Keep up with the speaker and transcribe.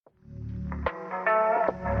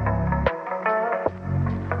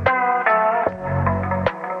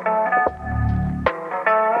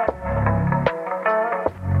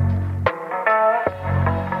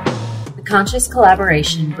Conscious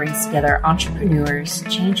collaboration brings together entrepreneurs,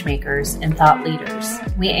 change makers, and thought leaders.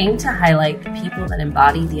 We aim to highlight the people that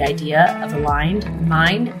embody the idea of aligned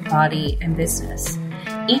mind, body, and business.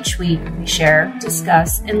 Each week, we share,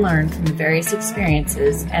 discuss, and learn from the various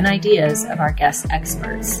experiences and ideas of our guest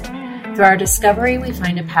experts. Through our discovery, we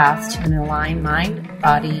find a path to an aligned mind,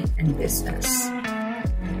 body, and business.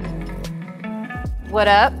 What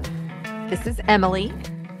up? This is Emily.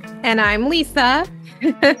 And I'm Lisa.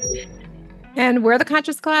 And we're the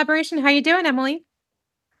Conscious Collaboration. How you doing, Emily?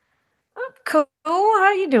 Oh, cool.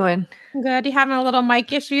 How you doing? Good. You having a little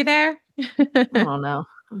mic issue there? I don't know.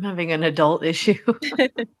 I'm having an adult issue.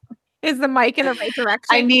 Is the mic in the right direction?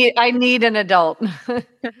 I need an adult.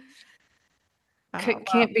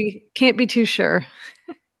 Can't be too sure.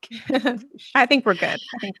 I think we're good.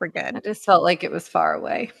 I just felt like it was far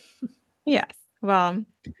away. Yes. Well,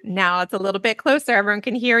 now it's a little bit closer. Everyone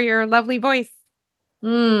can hear your lovely voice.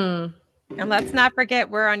 And let's not forget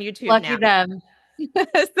we're on YouTube Lucky now. them.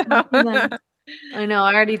 Lucky them. I know.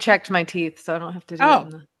 I already checked my teeth, so I don't have to do it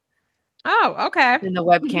okay. in the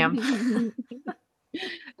webcam.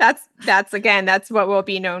 That's what we'll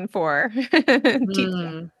be known for.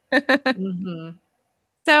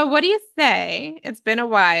 So what do you say? It's been a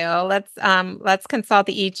while. Let's consult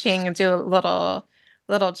the I Ching and do a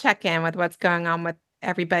little check-in with what's going on with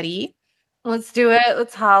everybody. Let's do it.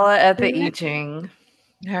 Let's holla at the I Ching.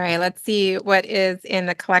 All right, let's see what is in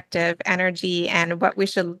the collective energy and what we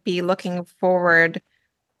should be looking forward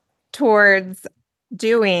towards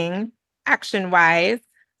doing action-wise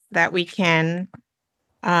that we can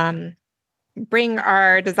bring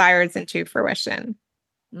our desires into fruition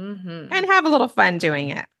and have a little fun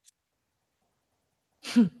doing it.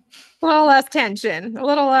 A little less tension, a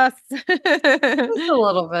little less. Just a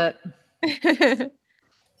little bit.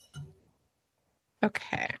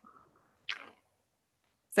 Okay.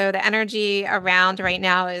 So the energy around right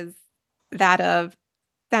now is that of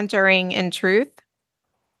centering in truth.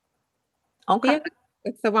 Okay.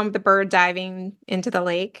 It's the one with the bird diving into the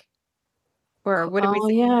lake. Or what did we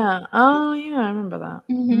say? Yeah. Oh, yeah. I remember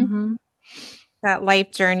that. That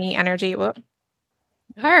life journey energy. Whoop.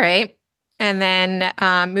 All right. And then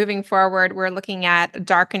moving forward, we're looking at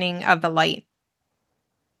darkening of the light.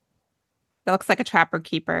 That looks like a trapper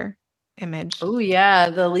keeper image. Oh, yeah.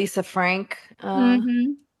 The Lisa Frank.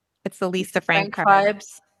 It's the Lisa Frank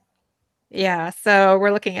vibes. Yeah. So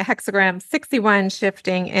we're looking at hexagram 61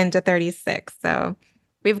 shifting into 36. So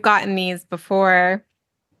we've gotten these before.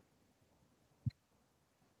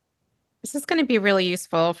 This is going to be really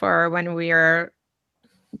useful for when we're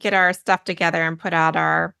get our stuff together and put out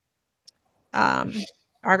our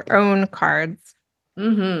own cards.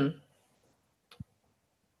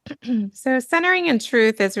 So centering in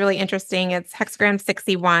truth is really interesting. It's hexagram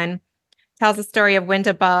 61. Tells the story of wind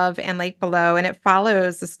above and lake below, and it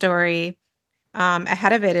follows the story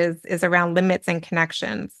ahead of it is around limits and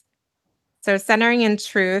connections. So centering in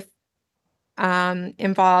truth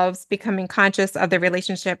involves becoming conscious of the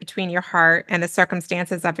relationship between your heart and the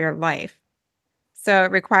circumstances of your life. So it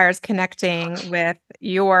requires connecting with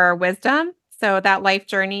your wisdom. So that life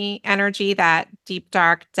journey energy, that deep,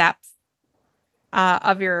 dark depths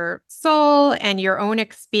of your soul and your own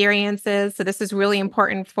experiences. So this is really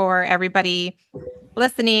important for everybody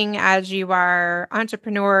listening as you are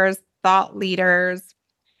entrepreneurs, thought leaders,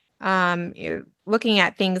 looking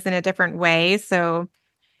at things in a different way. So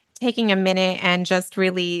taking a minute and just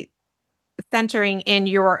really centering in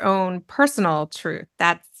your own personal truth.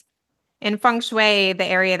 That's in feng shui, the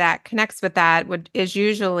area that connects with that is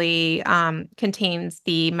usually contains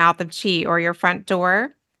the mouth of qi or your front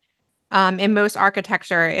door. In most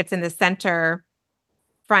architecture, it's in the center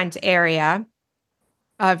front area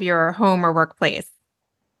of your home or workplace.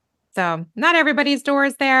 So not everybody's door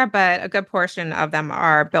is there, but a good portion of them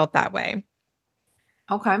are built that way.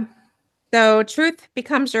 Okay. So truth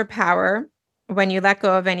becomes your power when you let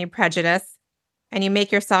go of any prejudice and you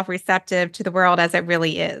make yourself receptive to the world as it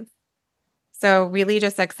really is. So really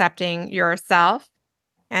just accepting yourself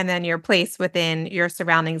and then your place within your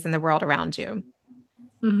surroundings and the world around you.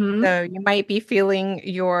 So you might be feeling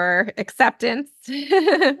your acceptance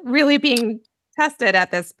really being tested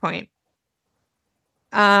at this point.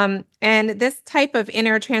 And this type of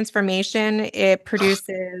inner transformation, it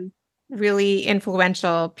produces really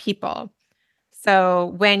influential people.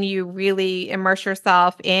 So when you really immerse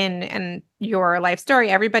yourself in your life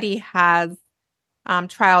story, everybody has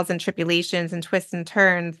trials and tribulations and twists and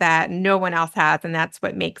turns that no one else has. And that's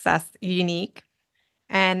what makes us unique.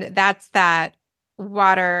 And that's that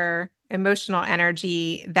water emotional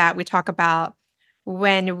energy that we talk about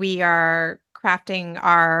when we are crafting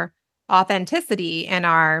our authenticity in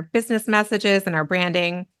our business messages and our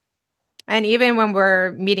branding. And even when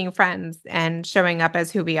we're meeting friends and showing up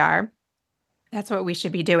as who we are, that's what we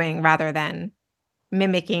should be doing rather than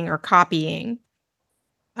mimicking or copying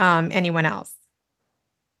anyone else.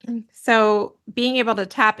 So being able to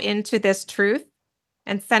tap into this truth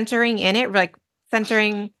and centering in it, like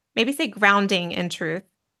centering, maybe say grounding in truth,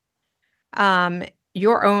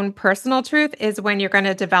 your own personal truth is when you're going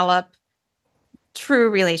to develop true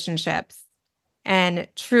relationships and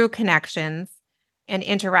true connections and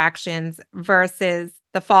interactions versus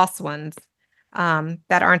the false ones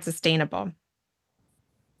that aren't sustainable.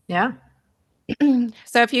 Yeah.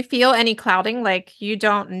 So if you feel any clouding, like you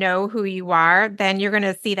don't know who you are, then you're going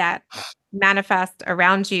to see that manifest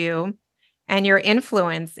around you, and your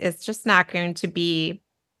influence is just not going to be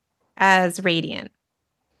as radiant.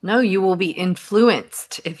 No, you will be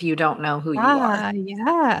influenced if you don't know who you are.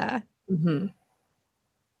 Yeah. Mm-hmm.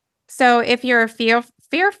 So if you're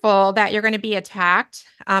fearful that you're going to be attacked,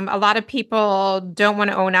 a lot of people don't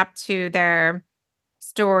want to own up to their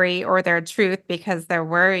story or their truth because they're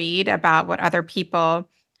worried about what other people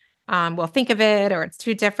will think of it, or it's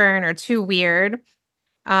too different or too weird.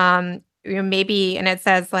 Maybe, and it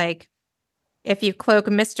says like, if you cloak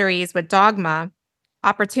mysteries with dogma,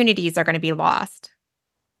 opportunities are going to be lost.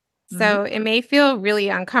 So it may feel really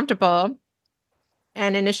uncomfortable.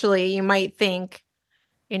 And initially you might think,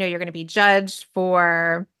 you're going to be judged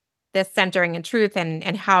for this centering in truth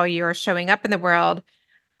and how you're showing up in the world.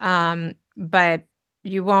 But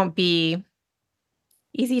you won't be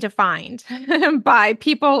easy to find by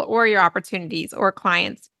people or your opportunities or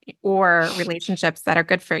clients or relationships that are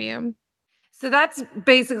good for you. So that's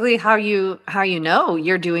basically how you know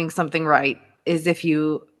you're doing something right, is if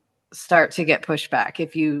you start to get pushback.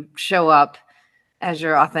 If you show up as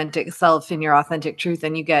your authentic self in your authentic truth,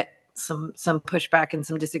 and you get some pushback and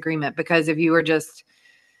some disagreement. Because if you were just,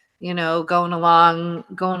 going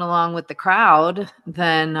along with the crowd,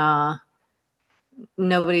 then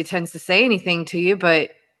nobody tends to say anything to you.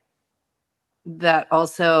 But that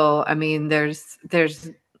also, I mean, there's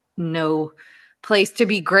no place to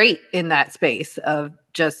be great in that space of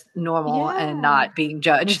just normal and not being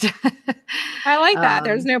judged. I like that.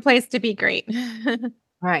 There's no place to be great.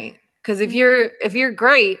 Right. Because if you're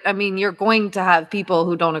great, I mean, you're going to have people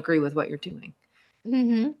who don't agree with what you're doing.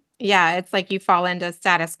 Mm-hmm. Yeah, it's like you fall into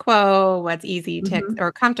status quo, what's easy to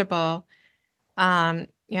or comfortable.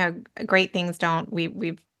 Great things don't.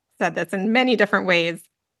 We've said this in many different ways.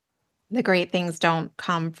 The great things don't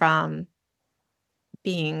come from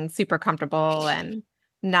being super comfortable and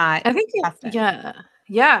not. I think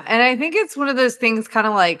yeah, and I think it's one of those things, kind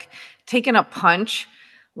of like taking a punch.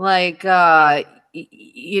 Like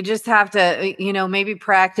you just have to, maybe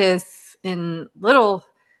practice in little,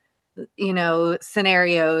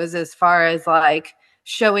 scenarios, as far as like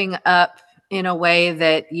showing up in a way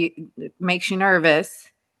that makes you nervous,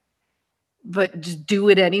 but just do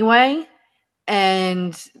it anyway.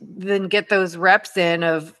 And then get those reps in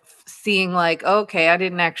of seeing like, okay, I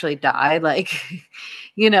didn't actually die. Like,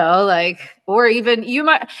 or even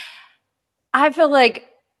I feel like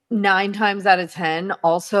 9 times out of 10,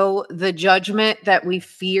 also the judgment that we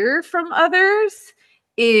fear from others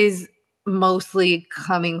is mostly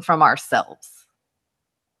coming from ourselves.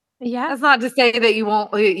 Yeah. That's not to say that you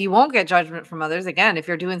won't get judgment from others. Again, if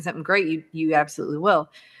you're doing something great, you absolutely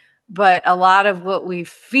will. But a lot of what we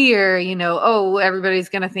fear, everybody's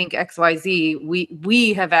going to think XYZ.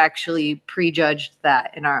 We have actually prejudged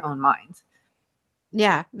that in our own minds.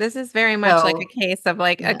 Yeah, this is very much like a case of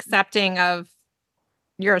like accepting of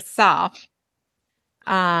yourself,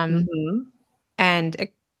 and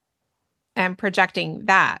projecting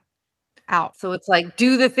that out. So it's like,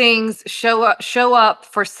 do the things, show up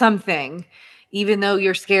for something, even though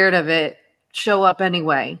you're scared of it. Show up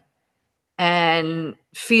anyway, and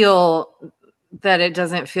feel that it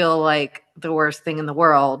doesn't feel like the worst thing in the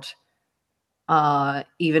world,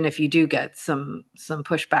 even if you do get some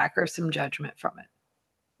pushback or some judgment from it.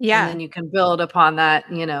 Yeah. And then you can build upon that,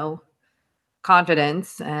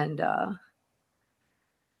 confidence, and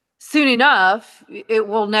soon enough, it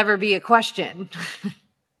will never be a question.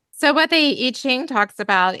 So what the I Ching talks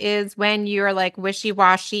about is when you're like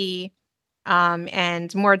wishy-washy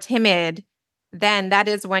and more timid, then that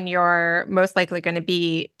is when you're most likely going to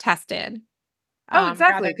be tested. Oh,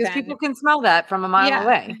 exactly. Because people can smell that from a mile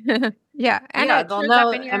away. Yeah. And they'll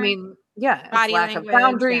know. I mean, it's lack of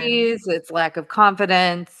boundaries. It's lack of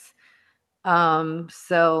confidence.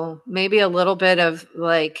 So maybe a little bit of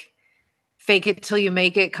like fake it till you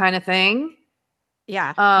make it kind of thing.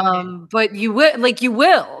 Yeah. But you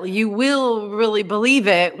will really believe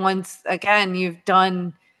it once again you've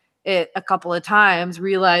done it a couple of times,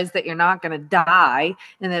 realize that you're not going to die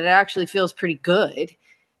and that it actually feels pretty good.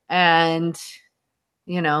 And,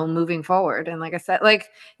 moving forward. And like I said,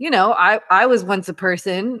 I was once a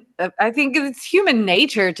person, I think it's human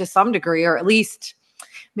nature to some degree, or at least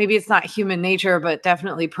maybe it's not human nature, but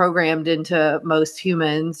definitely programmed into most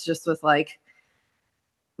humans, just with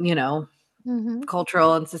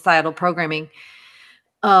cultural and societal programming.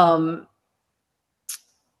 And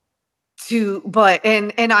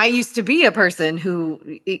I used to be a person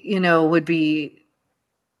who, would be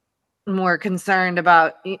more concerned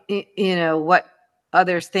about, what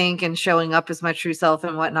others think and showing up as my true self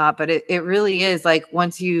and whatnot. But it really is like,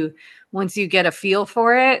 once you get a feel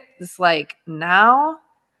for it, it's like, now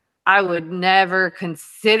I would never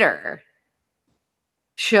consider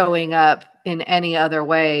showing up in any other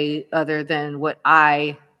way other than what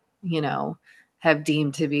I, have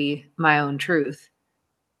deemed to be my own truth.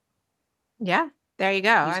 Yeah, there you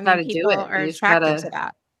go. You just got to do people it. are You just attracted gotta, to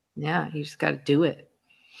that. yeah, you just got to do it.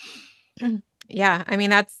 Yeah,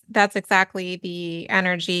 that's exactly the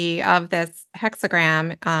energy of this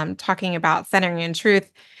hexagram, talking about centering in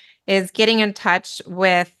truth, is getting in touch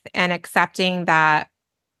with and accepting that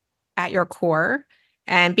at your core,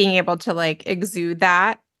 and being able to exude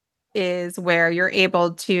that is where you're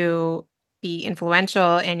able to be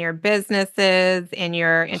influential in your businesses, in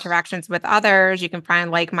your interactions with others. You can find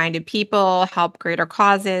like-minded people, help greater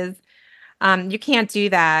causes. You can't do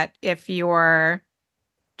that if you're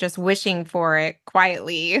just wishing for it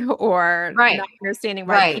quietly, or Right. not understanding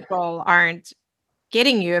why Right. people aren't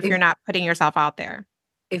getting you if you're not putting yourself out there.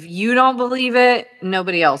 If you don't believe it,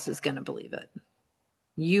 nobody else is going to believe it.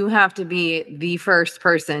 You have to be the first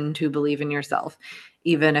person to believe in yourself,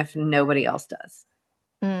 even if nobody else does.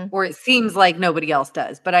 Or it seems like nobody else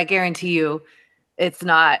does, but I guarantee you it's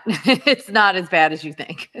not it's not as bad as you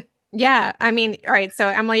think. Yeah. All right. So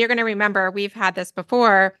Emily, you're going to remember we've had this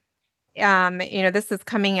before. This is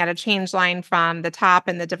coming at a change line from the top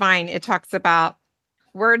and the divine. It talks about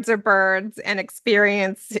words are birds and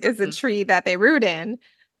experience is a tree that they root in.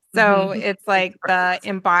 So it's like the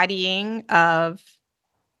embodying of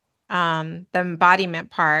the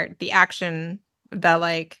embodiment part, the action,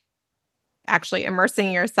 the actually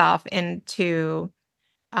immersing yourself into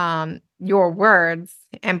your words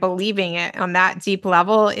and believing it on that deep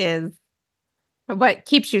level is what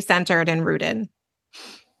keeps you centered and rooted.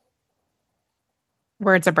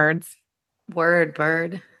 Words are birds. Word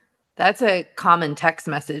bird. That's a common text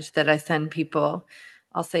message that I send people.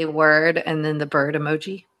 I'll say word and then the bird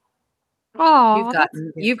emoji. Oh,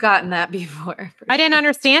 you've gotten that before. I didn't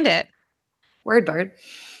understand it. Word bird.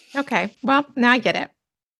 Okay. Well, now I get it.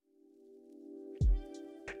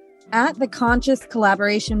 At the Conscious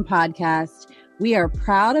Collaboration Podcast, we are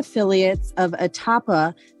proud affiliates of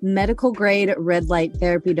Atapa medical grade red light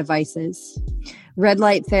therapy devices. Red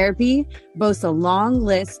light therapy boasts a long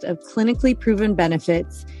list of clinically proven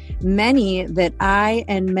benefits, many that I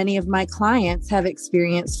and many of my clients have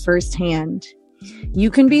experienced firsthand. You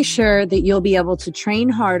can be sure that you'll be able to train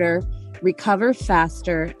harder, recover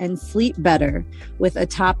faster, and sleep better with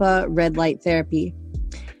Atapa red light therapy.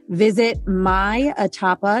 Visit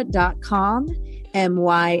myatapa.com,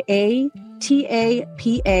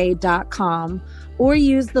 myatapa.com, or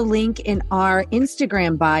use the link in our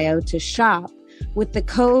Instagram bio to shop with the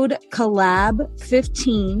code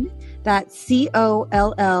COLLAB15, that's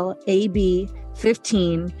COLLAB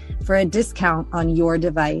 15, for a discount on your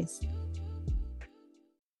device.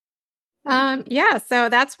 Yeah. So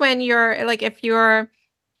that's when you're if you're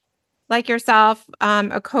like yourself,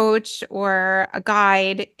 a coach or a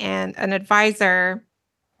guide and an advisor,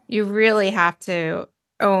 you really have to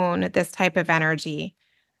own this type of energy.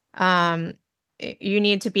 You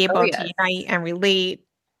need to be able to unite and relate,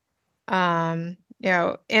 in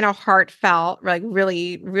a heartfelt,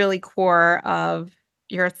 really, really core of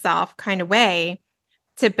yourself kind of way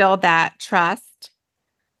to build that trust.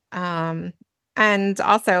 And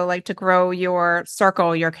also to grow your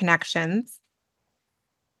circle, your connections.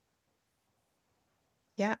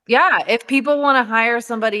 Yeah. Yeah. If people want to hire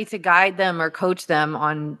somebody to guide them or coach them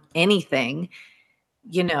on anything,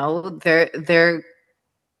 they're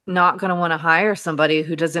not going to want to hire somebody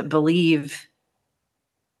who doesn't believe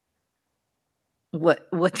what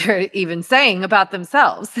they're even saying about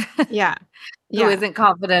themselves. Yeah. Who isn't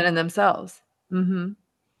confident in themselves. Mm-hmm.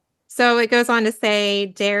 So it goes on to say,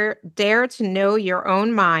 dare to know your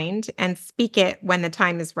own mind and speak it when the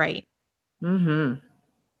time is right. Mm-hmm.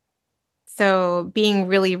 So being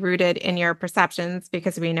really rooted in your perceptions,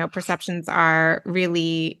 because we know perceptions are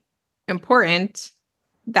really important.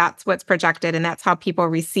 That's what's projected, and that's how people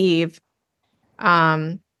receive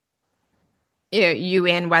you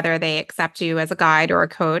in, whether they accept you as a guide or a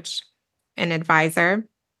coach, an advisor.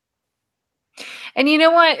 And you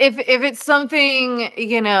know what? If it's something,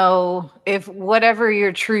 if whatever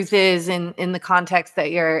your truth is in the context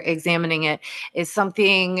that you're examining it is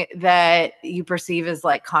something that you perceive as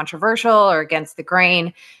like controversial or against the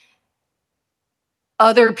grain,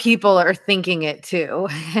 other people are thinking it too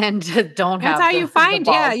and don't That's have how you the find,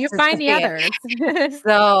 yeah, balls you to find the say it. others.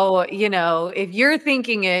 So, if you're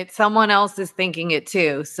thinking it, someone else is thinking it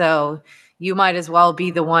too. So you might as well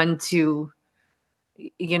be the one to,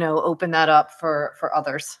 open that up for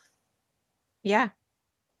others. Yeah.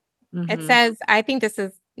 It Mhm. says, I think this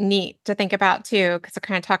is neat to think about too, because we're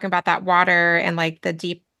kind of talking about that water and like the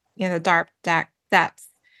deep, the dark depths.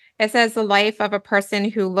 It says the life of a person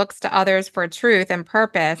who looks to others for truth and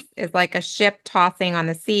purpose is like a ship tossing on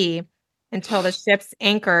the sea until the ship's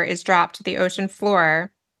anchor is dropped to the ocean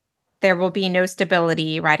floor. There will be no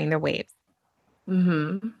stability riding the waves.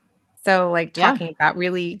 Mhm. So, like, Yeah. talking about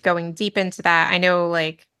really going deep into that. I know,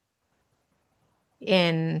 like,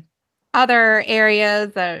 in other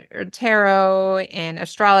areas, or tarot and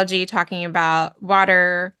astrology, talking about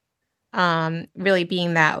water, really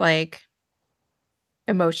being that, like,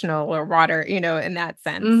 emotional or water, in that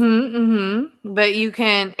sense. Mhm. Mhm. But you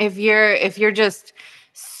can, if you're just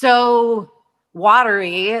so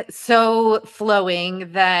watery, so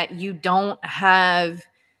flowing that you don't have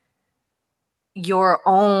your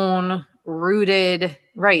own rooted,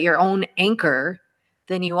 right, your own anchor,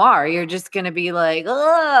 then you're just going to be like,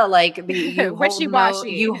 oh, like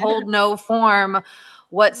Wishy-washy. you hold no form Mhm.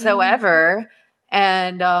 whatsoever.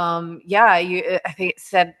 And yeah, I think it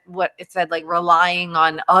said, like relying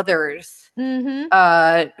on others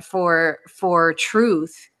Mhm. for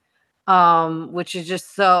truth, which is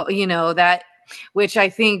just so, that, which I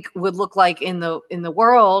think would look like in the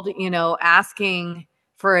world, asking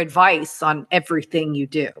for advice on everything you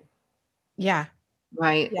do, Yeah.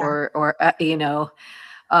 right? Yeah. Or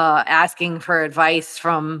asking for advice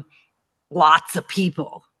from lots of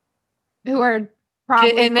people. Who are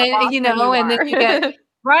probably And more then, lost than you and then are. you get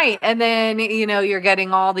right. And then, you're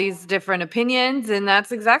getting all these different opinions. And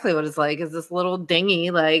that's exactly what it's like, is this little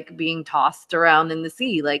dinghy like being tossed around in the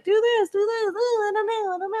sea, like do this, I don't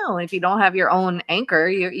know, I don't know. And if you don't have your own anchor,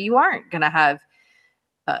 you aren't gonna have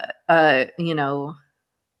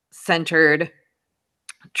centered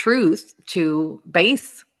truth to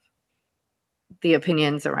base the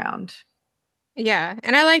opinions around. Yeah,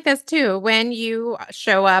 and I like this too. When you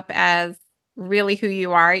show up as really who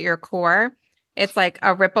you are at your core, it's like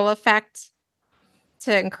a ripple effect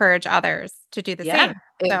to encourage others to do the Yeah. same.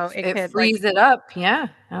 It So it it could like frees it up. Yeah, it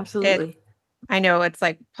absolutely. I know it's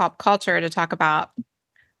like pop culture to talk about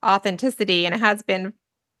authenticity, and it has been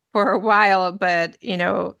for a while, but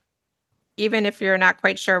even if you're not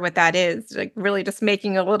quite sure what that is, like really just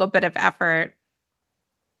making a little bit of effort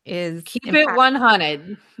is Keep it impact.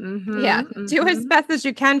 100. Yeah, Mhm. do as Mhm. best as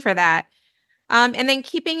you can for that. And then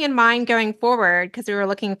keeping in mind going forward, because we were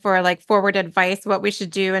looking for like forward advice, what we should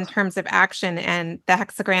do in terms of action. And the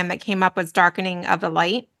hexagram that came up was darkening of the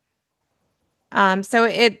light.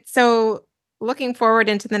 So looking forward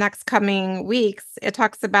into the next coming weeks, it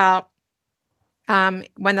talks about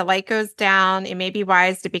when the light goes down, it may be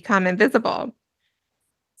wise to become invisible.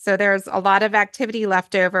 So there's a lot of activity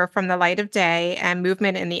left over from the light of day, and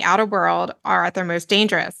movement in the outer world are at their most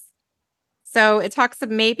dangerous. So it talks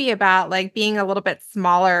maybe about like being a little bit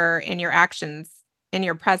smaller in your actions, in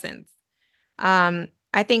your presence.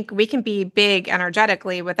 I think we can be big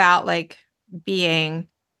energetically without like being,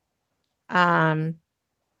 um,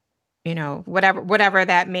 whatever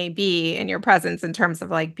that may be in your presence in terms of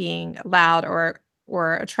like being loud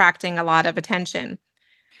or attracting a lot of attention.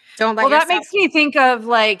 Don't let Well, that yourself. makes me think of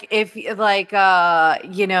like, if like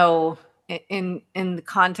in the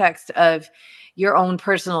context of your own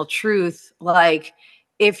personal truth, like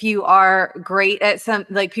if you are great at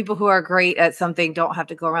like people who are great at something don't have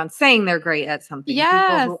to go around saying they're great at something. People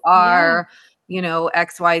Yes, who yeah, are,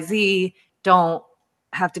 XYZ don't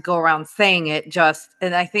have to go around saying it,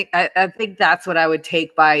 and I think that's what I would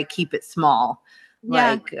take by keep it small.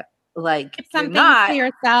 yeah. Like Keep you're some things to not,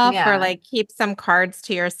 yourself, or yeah. like keep some cards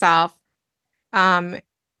to yourself. Um,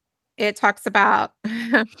 it talks about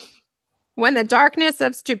when the darkness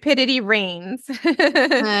of stupidity reigns,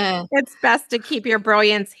 Eh. it's best to keep your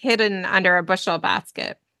brilliance hidden under a bushel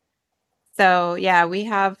basket. So yeah, we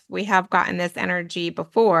have gotten this energy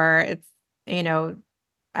before. It's, you know,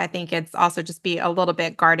 I think it's also just be a little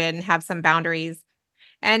bit guarded and have some boundaries,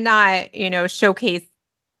 and not, showcase.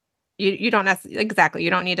 You don't necessarily, exactly, you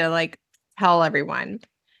don't need to like tell everyone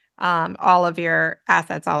all of your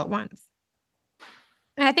assets all at once.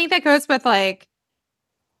 And I think that goes with like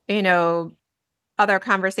you know, other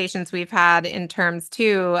conversations we've had in terms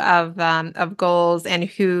too of goals and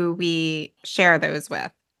who we share those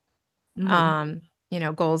with. Mhm.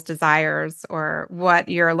 Goals, desires, or what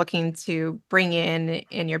you're looking to bring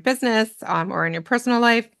in your business, or in your personal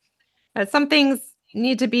life. Some things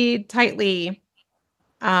need to be tightly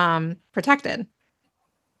protected.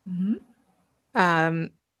 Mhm.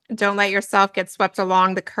 Um, don't let yourself get swept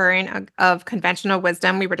along the current of conventional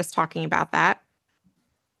wisdom. We were just talking about that.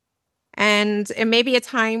 And it may be a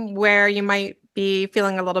time where you might be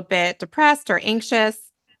feeling a little bit depressed or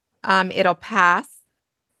anxious. It'll pass.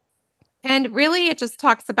 And really, it just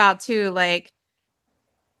talks about too, like,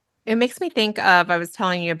 it makes me think of, I was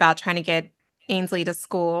telling you about trying to get Ainsley to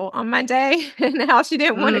school on Monday and how she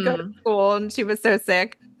didn't want to go to Mm. school and she was so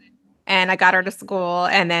sick. And I got her to school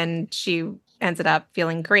and then she ended up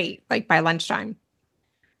feeling great, like by lunchtime.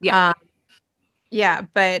 Yeah. Um, yeah,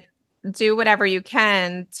 but do whatever you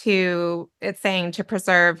can it's saying to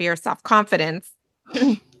preserve your self confidence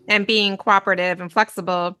and being cooperative and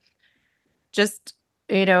flexible. Just,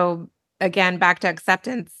 you know, again, back to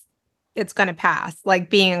acceptance. It's going to pass. Like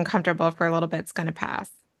being uncomfortable for a little bit, it's going to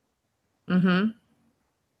pass. Mhm.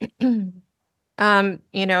 And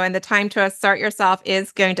the time to assert yourself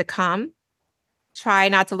is going to come. Try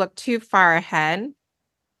not to look too far ahead.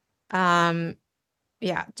 Um,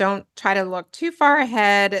 yeah, don't try to look too far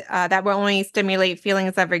ahead. That will only stimulate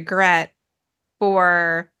feelings of regret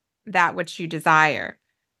for that which you desire.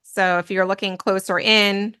 So if you're looking closer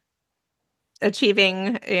in,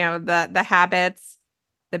 achieving, the habits,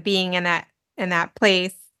 the being in that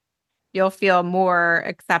place, you'll feel more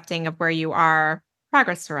accepting of where you are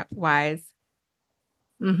progress wise.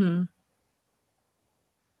 Mhm.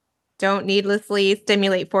 Don't needlessly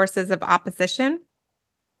stimulate forces of opposition.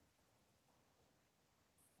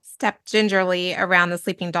 Step gingerly around the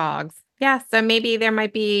sleeping dogs. Yeah, so maybe there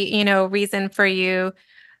might be, reason for you,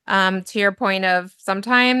 to your point of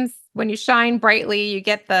sometimes when you shine brightly, you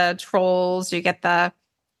get the trolls, you get the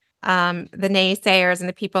naysayers and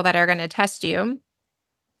the people that are going to test you.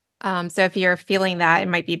 So if you're feeling that, it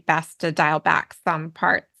might be best to dial back some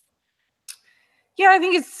parts. Yeah, I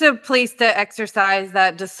think it's a place to exercise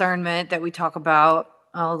that discernment that we talk about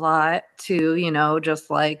a lot too,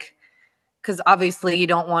 just like, because obviously you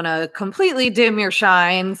don't want to completely dim your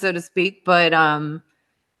shine, so to speak, but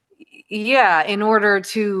yeah, in order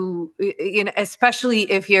to,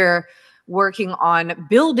 especially if you're working on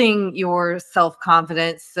building your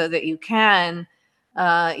self-confidence so that you can,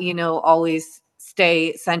 always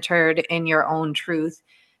stay centered in your own truth.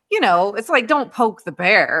 It's like, don't poke the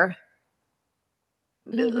bear.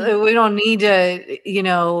 Mhm. We don't need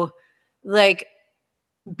to, like,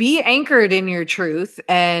 be anchored in your truth.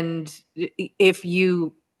 And if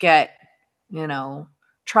you get, you know,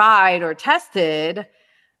 tried or tested,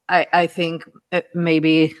 I think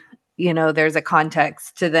maybe, there's a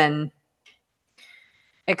context to then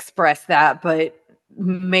express that. But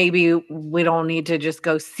maybe we don't need to just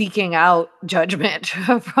go seeking out judgment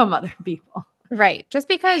from other people Right. Just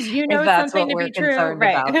because if that's something what to we're be true. concerned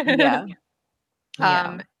Right. about. Yeah.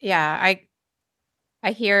 Yeah. Yeah,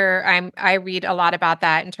 I read a lot about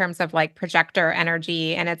that in terms of like projector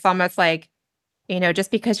energy. And it's almost like,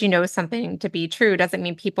 just because you know something to be true doesn't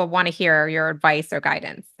mean people want to hear your advice or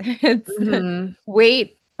guidance. It's Mhm.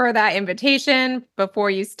 wait for that invitation before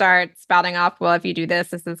you start spouting off, well, if you do this,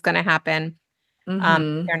 this is going to happen.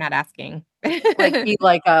 Mhm. They're not asking. Like, be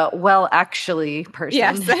like a well, actually person.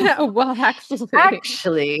 Yes. Well, actually.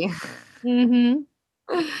 Actually. Hmm.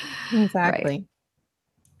 Right. Exactly.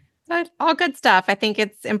 But all good stuff. I think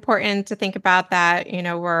it's important to think about that.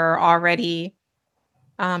 We're already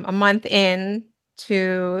a month in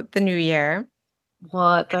to the new year.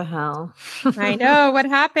 What the hell? I know what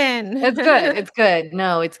It's good. happened. It's good.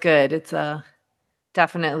 No, it's good. It's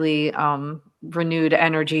definitely renewed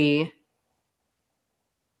energy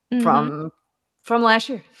Hmm. from last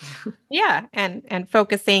year. Yeah, and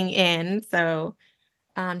focusing in. So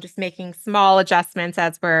just making small adjustments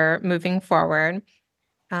as we're moving forward.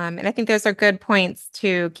 And I think those are good points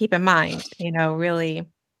to keep in mind. Really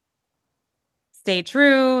stay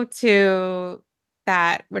true to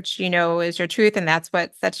that which is your truth, and that's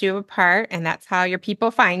what sets you apart, and that's how your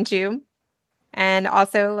people find you. And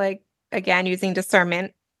also, like, again, using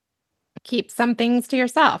discernment, keep some things to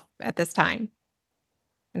yourself at this time.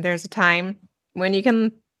 And there's a time when you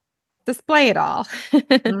can display it all.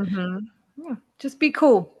 Mhm. Yeah. Just be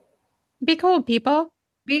cool. Be cool, people.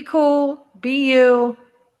 Be cool. Be you.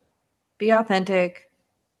 Be authentic,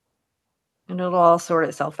 and it'll all sort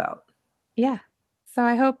itself out. Yeah. So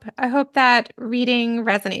I hope that reading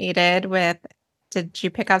resonated with. Did you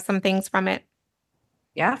pick up some things from it?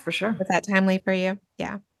 Yeah, for sure. Was that timely for you?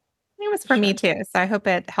 Yeah. It was for me too. So I hope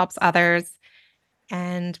it helps others.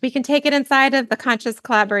 And we can take it inside of the Conscious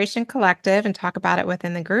Collaboration Collective and talk about it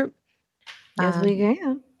within the group. Yes, we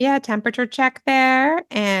can. Yeah, temperature check there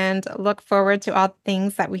and look forward to all the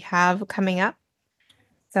things that we have coming up.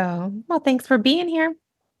 So, well, thanks for being here.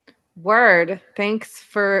 Word. Thanks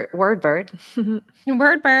for Wordbird.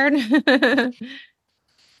 Wordbird.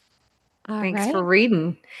 Thanks for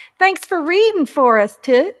reading. Thanks for reading for us,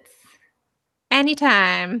 Toots.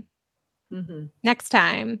 Anytime. Next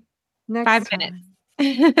time. 5 minutes.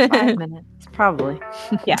 5 minutes, probably.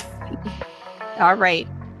 Yeah. All right.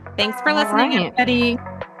 Thanks for listening, everybody.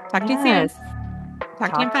 Talk to you soon.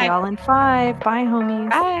 Talk to you in 5. Y'all in 5. Bye, homies.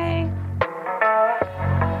 Bye.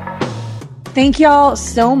 Thank y'all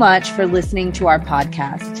so much for listening to our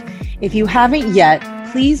podcast. If you haven't yet,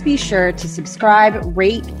 please be sure to subscribe,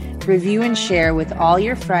 rate, review, and share with all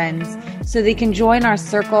your friends so they can join our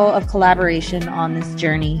circle of collaboration on this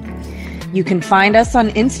journey. You can find us on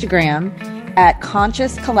Instagram at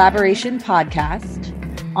Conscious Collaboration Podcast,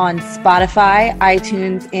 on Spotify,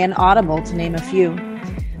 iTunes, and Audible, to name a few.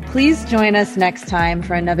 Please join us next time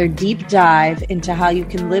for another deep dive into how you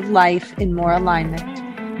can live life in more alignment,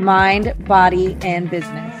 mind, body, and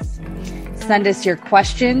business. Send us your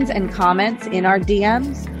questions and comments in our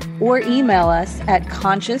DMs or email us at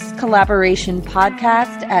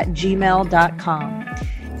consciouscollaborationpodcast@gmail.com.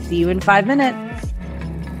 See you in 5 minutes.